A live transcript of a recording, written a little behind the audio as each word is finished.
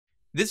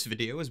This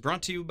video is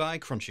brought to you by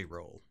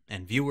Crunchyroll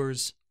and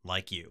viewers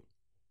like you.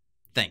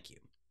 Thank you.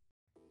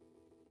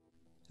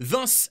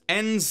 Thus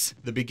ends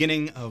the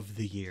beginning of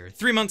the year.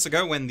 3 months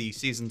ago when the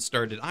season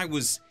started, I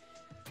was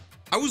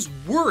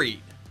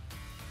worried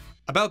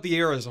about the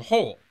year as a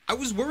whole. I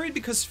was worried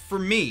because for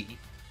me,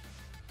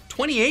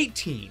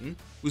 2018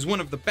 was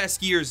one of the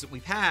best years that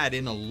we've had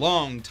in a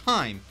long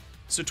time.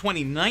 So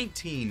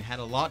 2019 had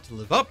a lot to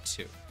live up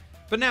to.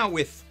 But now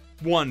with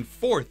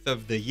 1/4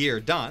 of the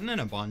year done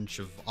and a bunch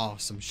of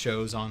awesome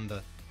shows on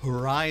the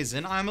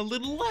horizon, I'm a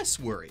little less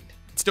worried.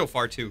 It's still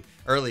far too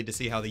early to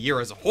see how the year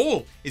as a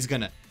whole is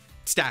gonna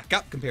stack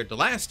up compared to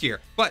last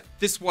year, but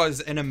this was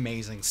an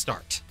amazing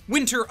start.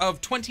 Winter of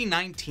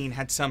 2019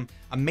 had some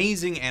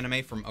amazing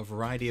anime from a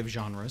variety of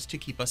genres to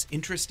keep us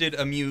interested,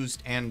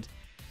 amused, and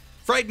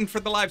frightened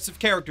for the lives of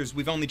characters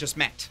we've only just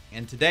met.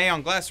 And today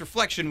on Glass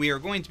Reflection, we are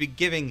going to be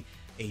giving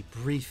a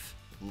brief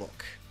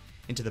look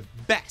into the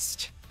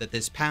best that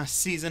this past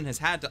season has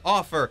had to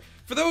offer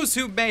for those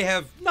who may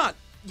have not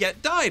yet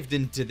dived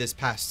into this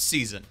past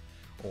season,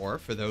 or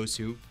for those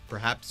who,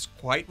 perhaps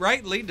quite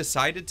rightly,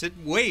 decided to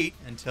wait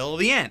until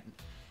the end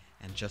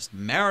and just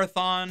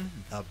marathon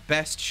the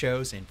best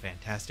shows in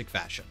fantastic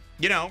fashion.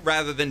 You know,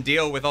 rather than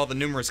deal with all the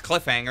numerous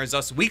cliffhangers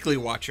us weekly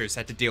watchers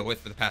had to deal with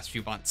for the past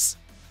few months.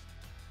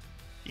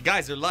 You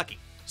guys are lucky.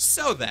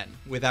 So then,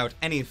 without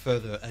any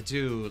further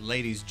ado,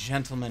 ladies,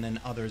 gentlemen, and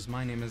others,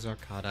 my name is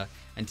Arcada,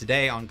 and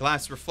today on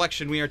Glass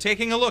Reflection we are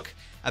taking a look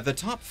at the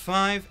top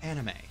 5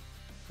 anime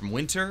from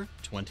winter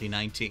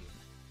 2019.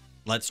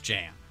 Let's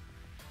jam.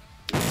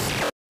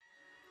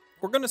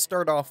 We're going to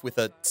start off with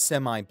a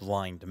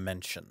semi-blind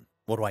mention.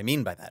 What do I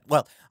mean by that?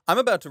 Well, I'm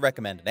about to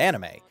recommend an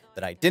anime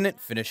that I didn't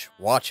finish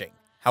watching.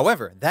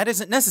 However, that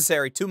isn't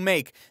necessary to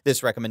make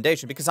this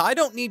recommendation because I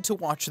don't need to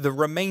watch the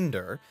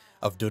remainder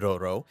of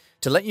Dororo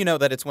to let you know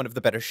that it's one of the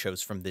better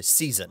shows from this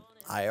season.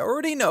 I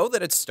already know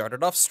that it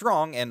started off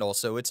strong, and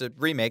also it's a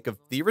remake of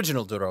the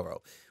original Dororo,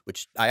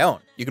 which I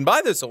own. You can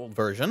buy this old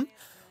version,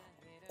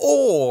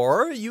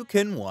 or you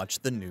can watch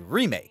the new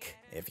remake,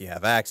 if you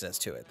have access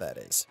to it, that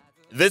is.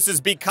 This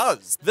is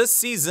because this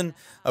season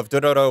of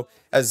Dororo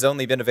has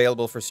only been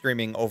available for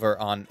streaming over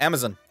on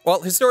Amazon.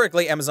 While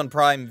historically Amazon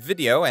Prime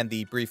Video and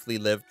the briefly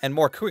lived and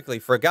more quickly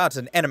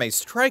forgotten Anime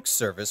Strike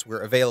service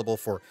were available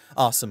for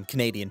awesome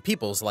Canadian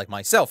peoples like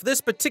myself,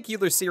 this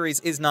particular series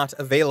is not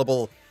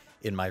available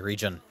in my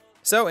region.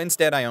 So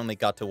instead I only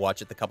got to watch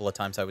it the couple of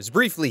times I was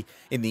briefly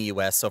in the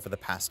US over the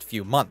past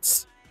few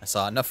months. I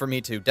saw enough for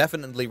me to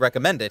definitely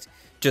recommend it,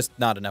 just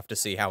not enough to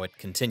see how it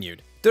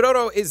continued.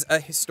 Dororo is a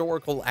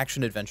historical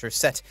action-adventure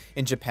set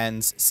in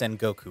Japan's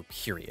Sengoku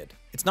period.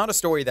 It's not a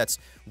story that's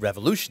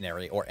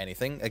revolutionary or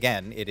anything.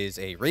 Again, it is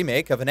a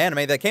remake of an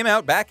anime that came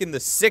out back in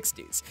the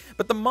 60s.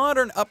 But the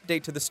modern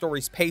update to the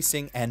story's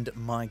pacing and,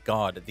 my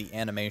god, the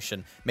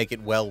animation make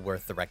it well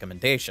worth the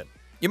recommendation.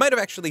 You might have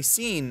actually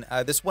seen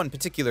this one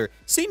particular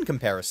scene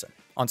comparison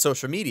on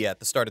social media at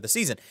the start of the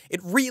season. It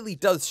really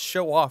does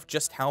show off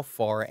just how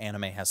far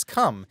anime has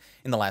come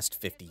in the last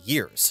 50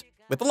 years.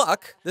 With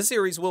luck, the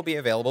series will be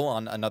available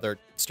on another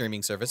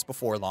streaming service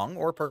before long,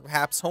 or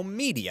perhaps home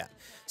media,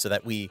 so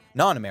that we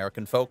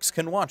non-American folks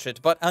can watch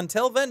it. But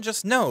until then,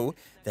 just know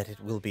that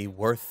it will be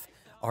worth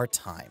our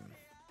time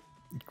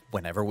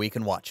whenever we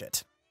can watch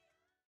it.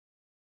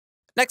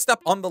 Next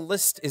up on the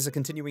list is a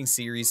continuing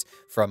series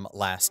from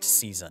last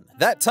season.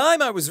 That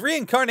time I was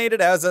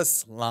reincarnated as a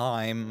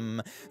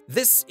slime.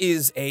 This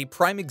is a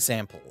prime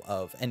example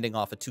of ending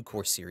off a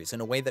 2-course series in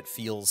a way that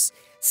feels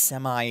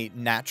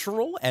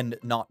semi-natural and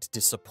not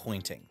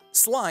disappointing.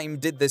 Slime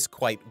did this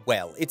quite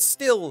well. It's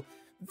still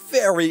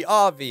very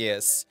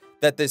obvious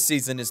that this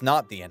season is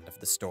not the end of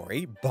the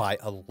story by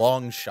a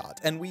long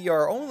shot, and we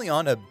are only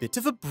on a bit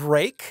of a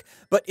break,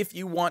 but if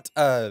you want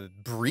a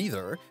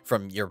breather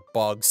from your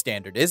bog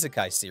standard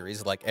isekai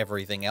series like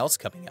everything else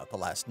coming out the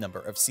last number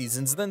of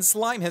seasons, then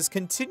Slime has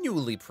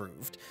continually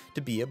proved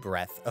to be a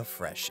breath of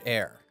fresh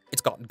air.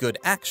 It's got good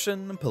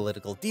action,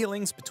 political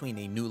dealings between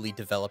a newly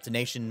developed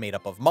nation made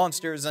up of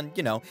monsters, and,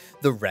 you know,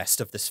 the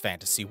rest of this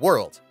fantasy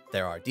world.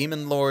 There are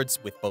demon lords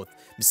with both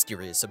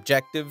mysterious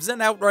objectives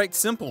and outright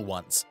simple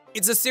ones.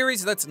 It's a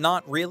series that's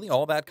not really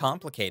all that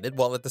complicated,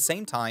 while at the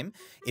same time,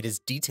 it is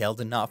detailed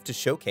enough to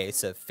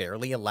showcase a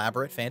fairly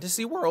elaborate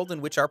fantasy world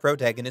in which our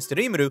protagonist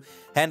Rimuru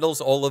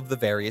handles all of the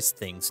various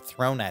things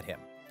thrown at him.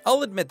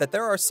 I'll admit that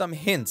there are some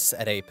hints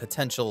at a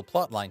potential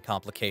plotline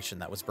complication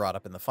that was brought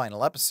up in the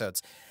final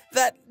episodes.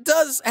 That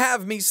does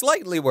have me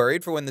slightly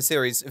worried for when the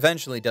series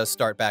eventually does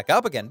start back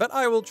up again, but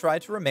I will try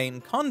to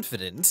remain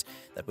confident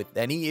that with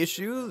any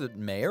issue that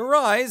may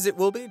arise, it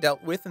will be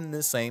dealt with in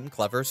the same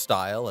clever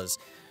style as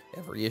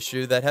every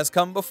issue that has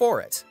come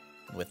before it.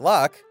 And with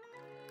luck,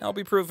 I'll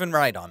be proven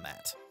right on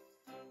that.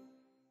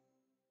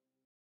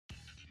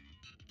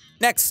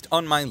 Next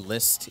on my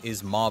list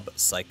is Mob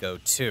Psycho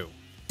 2.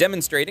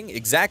 Demonstrating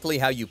exactly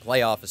how you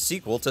play off a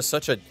sequel to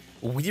such a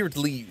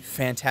weirdly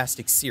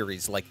fantastic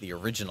series like the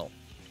original.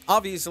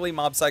 Obviously,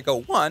 Mob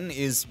Psycho 1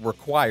 is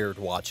required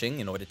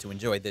watching in order to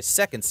enjoy this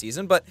second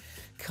season, but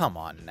come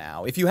on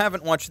now. If you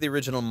haven't watched the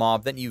original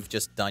Mob, then you've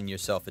just done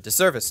yourself a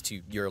disservice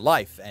to your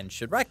life and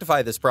should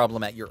rectify this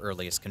problem at your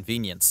earliest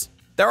convenience.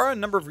 There are a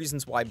number of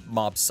reasons why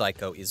Mob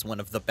Psycho is one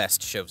of the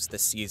best shows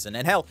this season,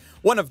 and hell,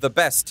 one of the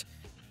best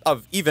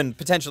of even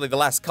potentially the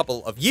last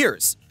couple of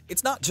years.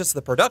 It's not just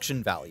the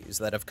production values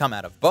that have come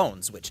out of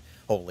Bones, which,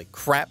 holy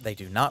crap, they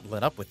do not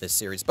let up with this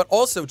series, but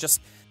also just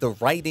the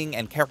writing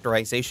and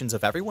characterizations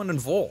of everyone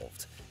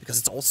involved, because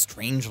it's all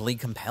strangely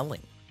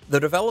compelling. The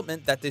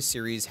development that this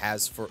series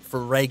has for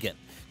Reagan,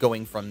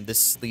 going from this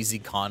sleazy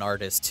con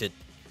artist to...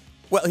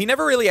 Well, he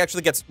never really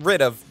actually gets rid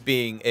of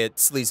being a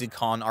sleazy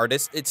con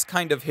artist, it's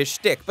kind of his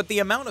shtick, but the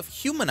amount of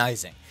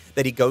humanizing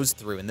that he goes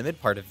through in the mid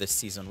part of this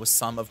season was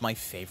some of my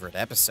favorite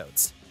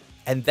episodes.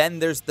 And then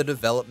there's the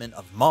development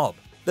of Mob.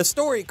 The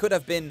story could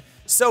have been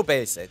so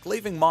basic,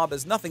 leaving Mob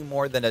as nothing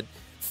more than a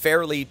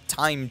fairly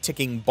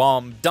time-ticking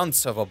bomb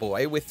dunce of a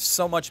boy with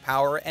so much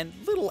power and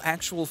little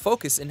actual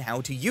focus in how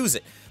to use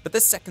it. But the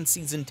second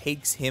season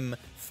takes him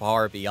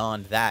far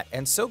beyond that,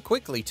 and so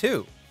quickly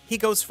too. He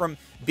goes from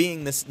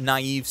being this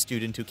naive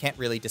student who can't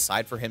really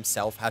decide for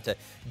himself how to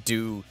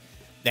do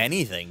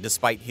anything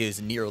despite his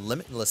near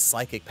limitless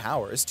psychic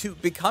powers to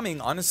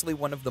becoming honestly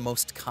one of the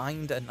most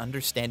kind and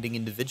understanding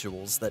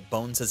individuals that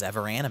Bones has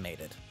ever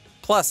animated.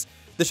 Plus,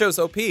 the show's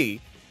OP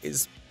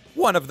is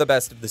one of the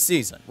best of the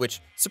season, which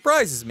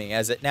surprises me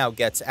as it now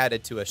gets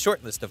added to a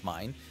short list of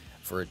mine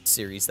for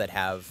series that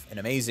have an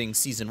amazing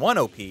Season 1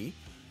 OP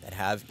that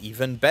have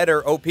even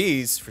better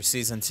OPs for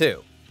Season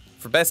 2.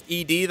 For best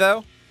ED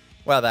though,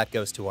 well, that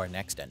goes to our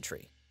next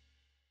entry.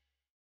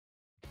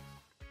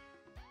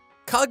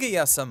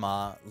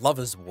 Kaguya-sama Love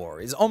is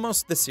War is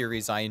almost the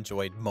series I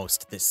enjoyed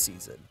most this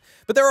season,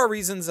 but there are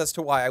reasons as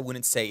to why I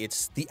wouldn't say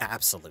it's the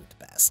absolute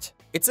best.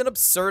 It's an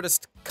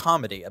absurdist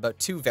comedy about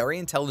two very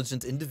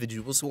intelligent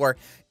individuals who are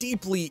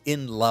deeply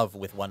in love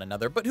with one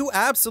another, but who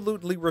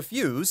absolutely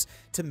refuse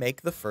to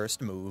make the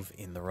first move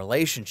in the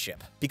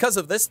relationship. Because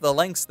of this, the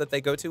lengths that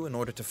they go to in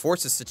order to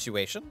force a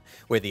situation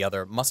where the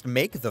other must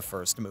make the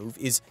first move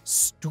is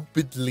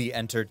stupidly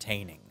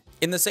entertaining.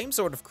 In the same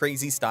sort of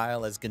crazy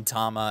style as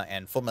Gintama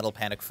and Fullmetal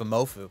Panic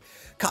Fumoffu,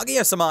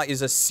 Kaguya-sama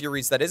is a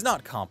series that is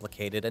not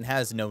complicated and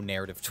has no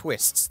narrative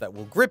twists that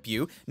will grip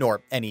you,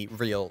 nor any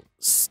real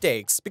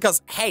stakes,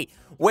 because, hey,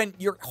 when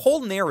your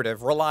whole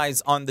narrative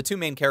relies on the two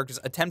main characters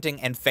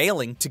attempting and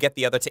failing to get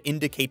the other to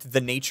indicate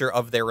the nature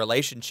of their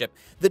relationship,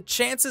 the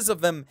chances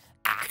of them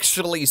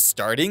actually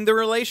starting the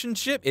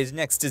relationship is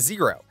next to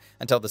zero,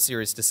 until the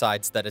series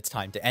decides that it's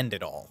time to end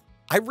it all.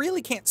 I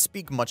really can't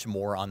speak much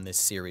more on this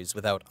series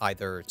without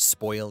either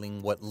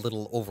spoiling what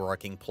little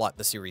overarching plot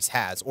the series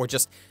has, or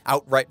just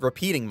outright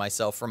repeating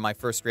myself from my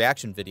first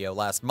reaction video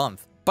last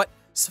month. But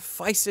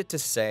suffice it to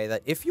say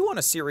that if you want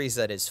a series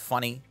that is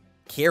funny,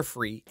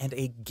 carefree, and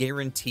a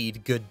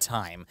guaranteed good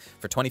time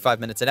for 25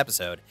 minutes an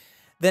episode,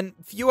 then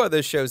few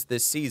other shows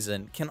this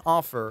season can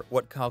offer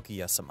what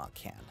Kaguya-sama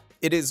can.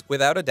 It is,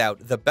 without a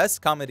doubt, the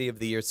best comedy of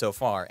the year so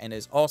far, and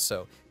is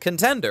also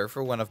contender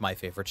for one of my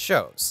favorite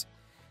shows.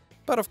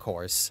 But of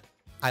course,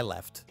 I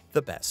left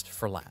the best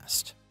for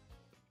last.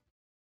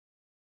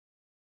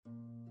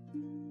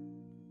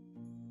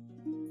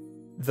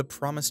 The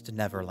Promised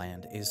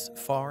Neverland is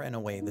far and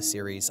away the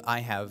series I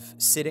have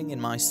sitting in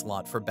my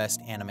slot for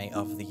Best Anime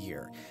of the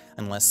Year,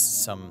 unless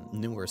some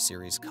newer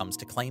series comes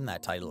to claim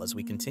that title as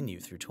we continue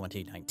through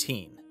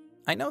 2019.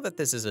 I know that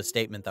this is a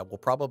statement that will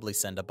probably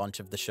send a bunch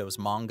of the show's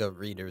manga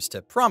readers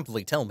to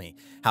promptly tell me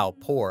how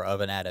poor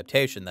of an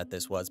adaptation that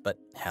this was, but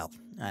hell,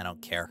 I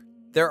don't care.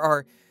 There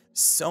are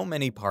so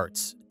many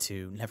parts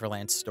to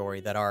Neverland's story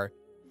that are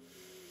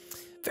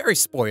very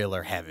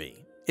spoiler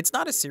heavy. It's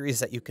not a series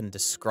that you can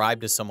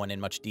describe to someone in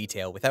much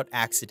detail without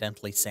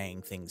accidentally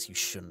saying things you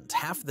shouldn't.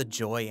 Half the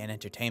joy and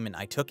entertainment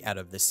I took out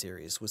of this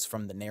series was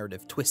from the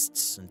narrative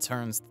twists and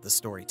turns that the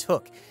story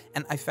took,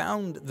 and I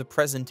found the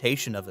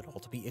presentation of it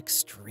all to be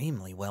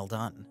extremely well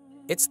done.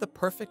 It's the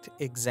perfect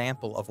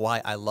example of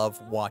why I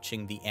love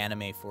watching the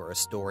anime for a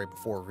story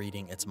before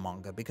reading its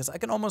manga, because I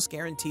can almost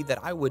guarantee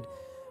that I would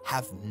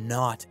have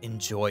not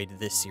enjoyed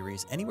this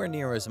series anywhere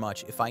near as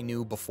much if I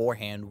knew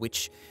beforehand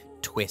which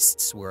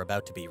twists were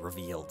about to be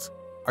revealed.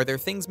 Are there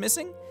things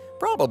missing?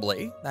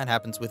 Probably. That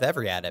happens with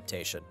every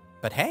adaptation.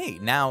 But hey,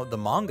 now the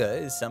manga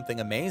is something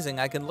amazing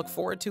I can look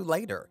forward to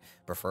later,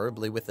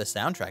 preferably with the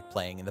soundtrack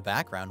playing in the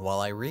background while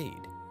I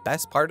read.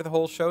 Best part of the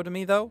whole show to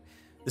me, though?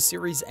 The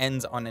series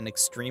ends on an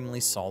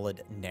extremely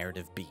solid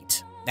narrative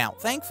beat. Now,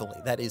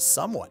 thankfully, that is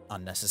somewhat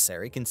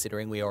unnecessary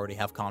considering we already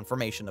have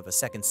confirmation of a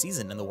second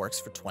season in the works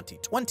for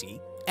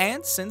 2020,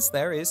 and since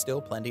there is still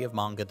plenty of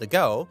manga to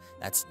go,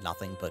 that's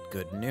nothing but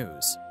good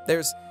news.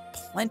 There's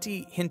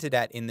plenty hinted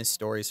at in this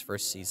story's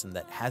first season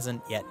that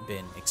hasn't yet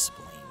been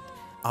explained.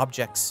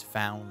 Objects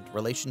found,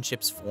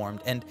 relationships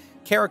formed, and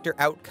character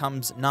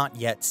outcomes not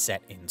yet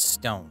set in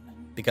stone.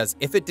 Because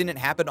if it didn't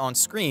happen on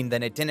screen,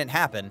 then it didn't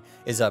happen,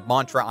 is a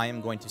mantra I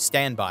am going to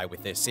stand by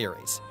with this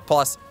series.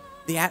 Plus,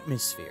 the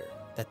atmosphere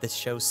that this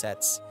show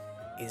sets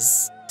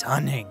is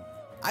stunning.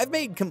 I've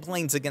made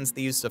complaints against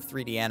the use of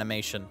 3D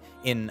animation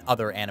in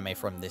other anime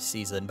from this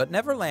season, but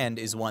Neverland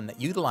is one that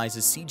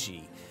utilizes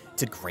CG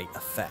to great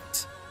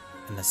effect.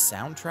 And the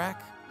soundtrack?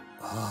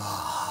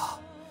 Oh,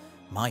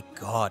 my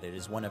god, it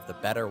is one of the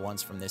better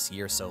ones from this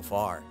year so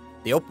far.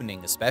 The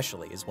opening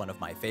especially is one of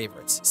my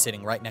favorites,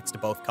 sitting right next to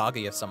both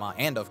Kaguya-sama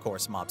and of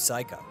course Mob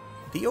Psycho.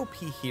 The OP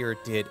here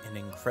did an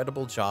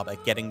incredible job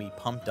at getting me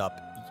pumped up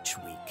each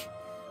week,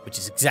 which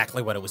is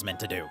exactly what it was meant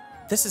to do.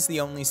 This is the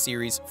only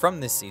series from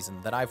this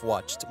season that I've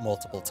watched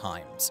multiple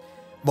times,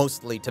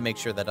 mostly to make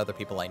sure that other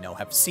people I know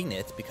have seen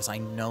it because I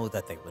know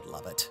that they would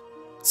love it.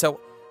 So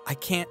I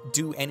can't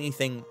do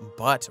anything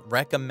but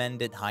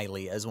recommend it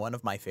highly as one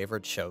of my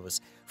favorite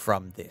shows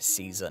from this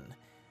season.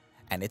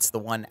 And it's the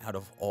one out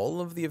of all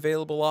of the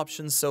available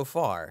options so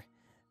far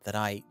that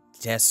I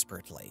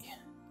desperately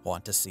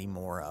want to see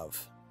more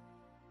of.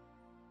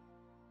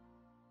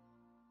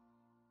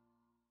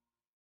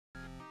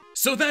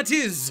 So that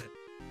is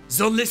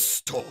the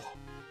listo.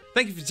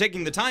 Thank you for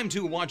taking the time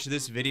to watch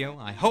this video.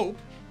 I hope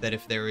that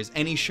if there is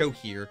any show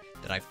here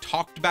that I've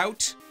talked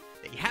about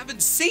that you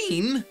haven't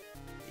seen,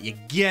 you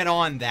get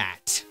on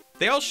that.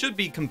 They all should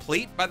be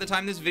complete by the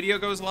time this video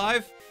goes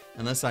live,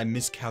 unless I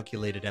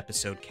miscalculated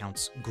episode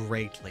counts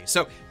greatly.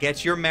 So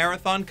get your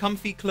marathon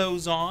comfy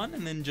clothes on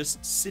and then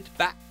just sit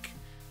back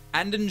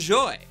and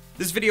enjoy.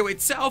 This video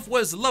itself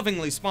was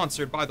lovingly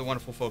sponsored by the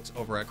wonderful folks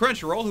over at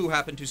Crunchyroll, who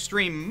happen to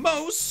stream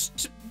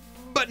most,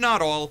 but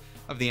not all,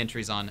 of the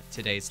entries on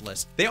today's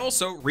list. They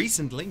also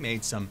recently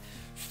made some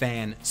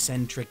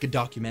fan-centric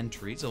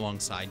documentaries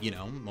alongside, you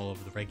know, all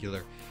of the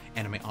regular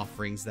anime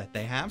offerings that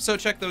they have. So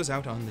check those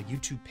out on the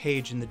YouTube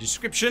page in the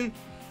description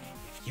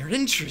if you're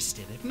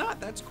interested. If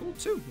not, that's cool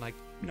too. Like,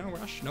 no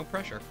rush, no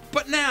pressure.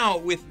 But now,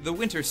 with the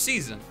winter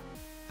season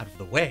out of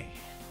the way,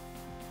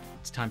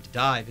 it's time to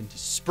dive into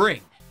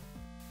spring.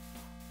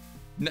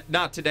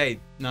 Not today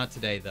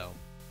though.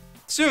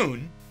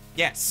 Soon,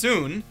 yes,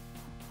 soon.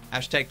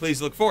 Hashtag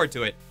please look forward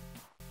to it.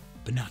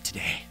 But not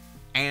today.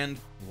 And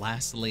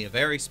lastly, a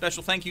very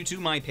special thank you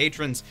to my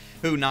patrons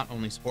who not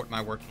only support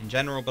my work in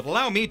general, but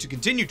allow me to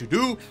continue to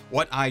do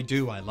what I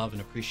do. I love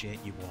and appreciate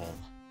you all.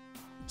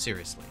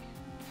 Seriously.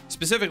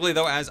 Specifically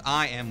though, as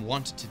I am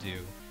wont to do,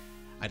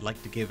 I'd like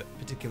to give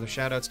particular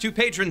shoutouts to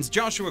patrons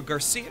Joshua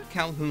Garcia,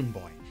 Calhoun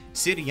Boy,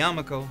 Sid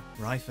Yamako,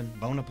 Ryfan,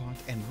 Bonaparte,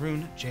 and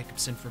Rune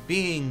Jacobson for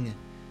being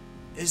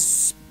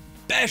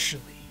especially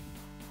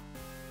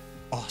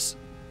awesome.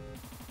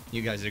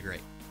 You guys are great.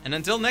 And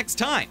until next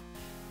time,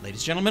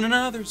 ladies, gentlemen, and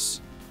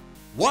others,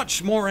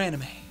 watch more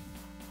anime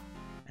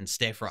and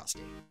stay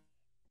frosty.